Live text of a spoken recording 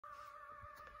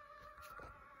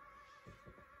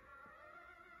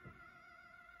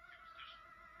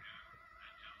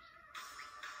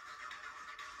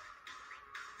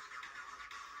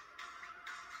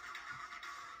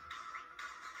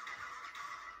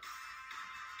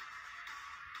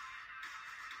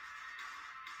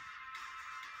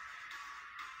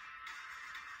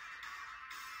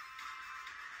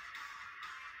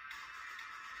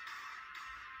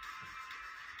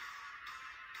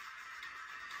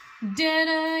Dead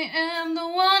I am, the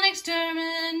one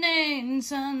exterminating,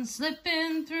 sun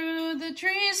slipping through the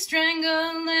trees,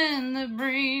 strangling the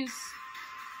breeze.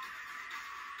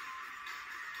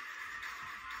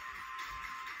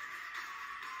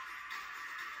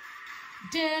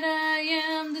 Dead I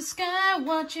am, the sky,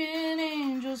 watching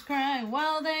angels cry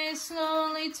while they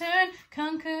slowly turn,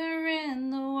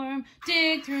 conquering the worm.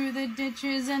 Dig through the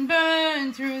ditches and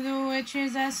burn through the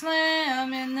witches. I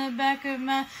slam in the back of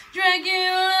my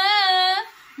Dragula.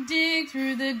 Dig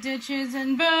through the ditches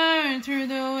and burn through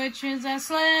the witches. I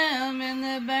slam in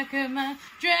the back of my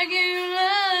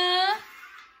Dragula.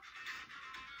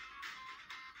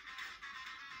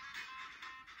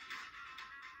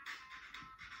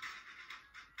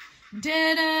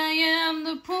 Dead I am,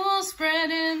 the pool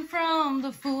spreading from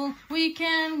the fool. Weak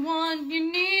and want you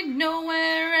need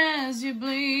nowhere as you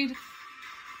bleed.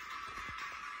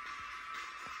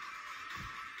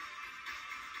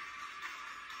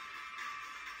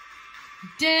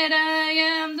 Dead I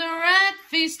am, the rat,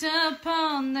 feast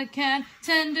upon the cat.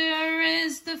 Tender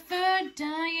is the fur,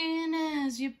 dying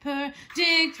as you purr.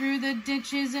 Dig through the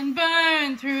ditches and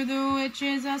burn through the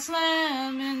witches. I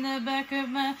slam in the back of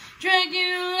my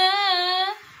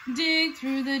Dragula. Dig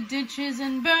through the ditches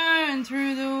and burn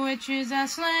through the witches. I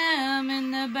slam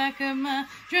in the back of my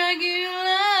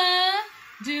Dragula.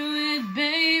 Do it,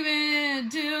 baby,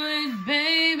 do it,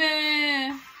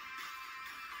 baby.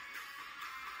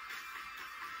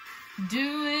 Do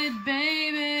it,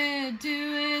 baby, do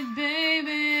it,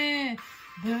 baby.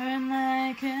 Burn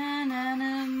like an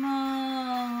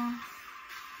animal.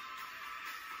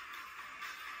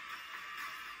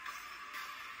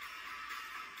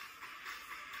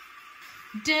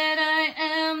 Dead I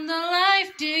am, the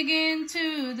life dig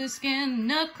into the skin.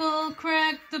 Knuckle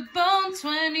crack the bone,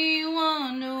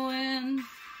 21 to win.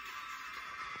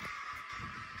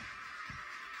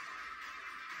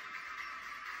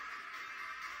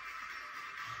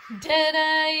 Dead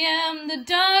I am, the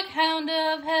dog hound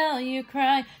of hell, you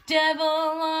cry. Devil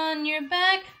on your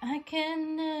back, I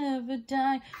can never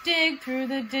die. Dig through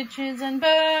the ditches and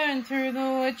burn through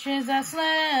the witches. I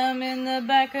slam in the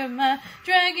back of my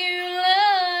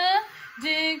Dragula.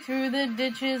 Dig through the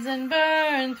ditches and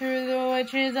burn through the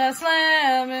witches. I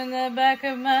slam in the back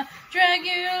of my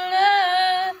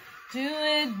Dragula. Do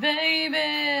it,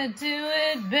 baby, do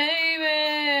it,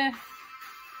 baby.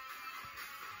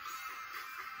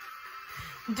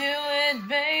 Do it,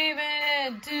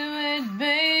 baby, do it,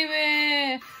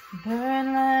 baby.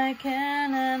 Burn like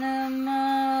an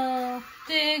animal.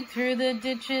 Dig through the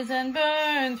ditches and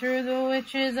burn through the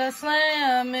witches. I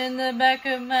slam in the back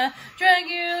of my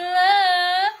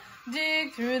Dragula.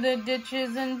 Dig through the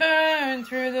ditches and burn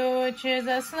through the witches.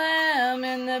 I slam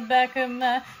in the back of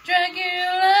my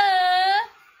Dragula.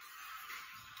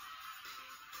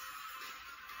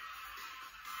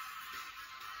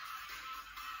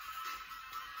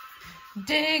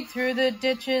 Dig through the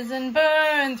ditches and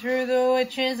burn through the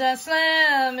witches. I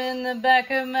slam in the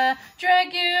back of my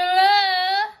Dragula.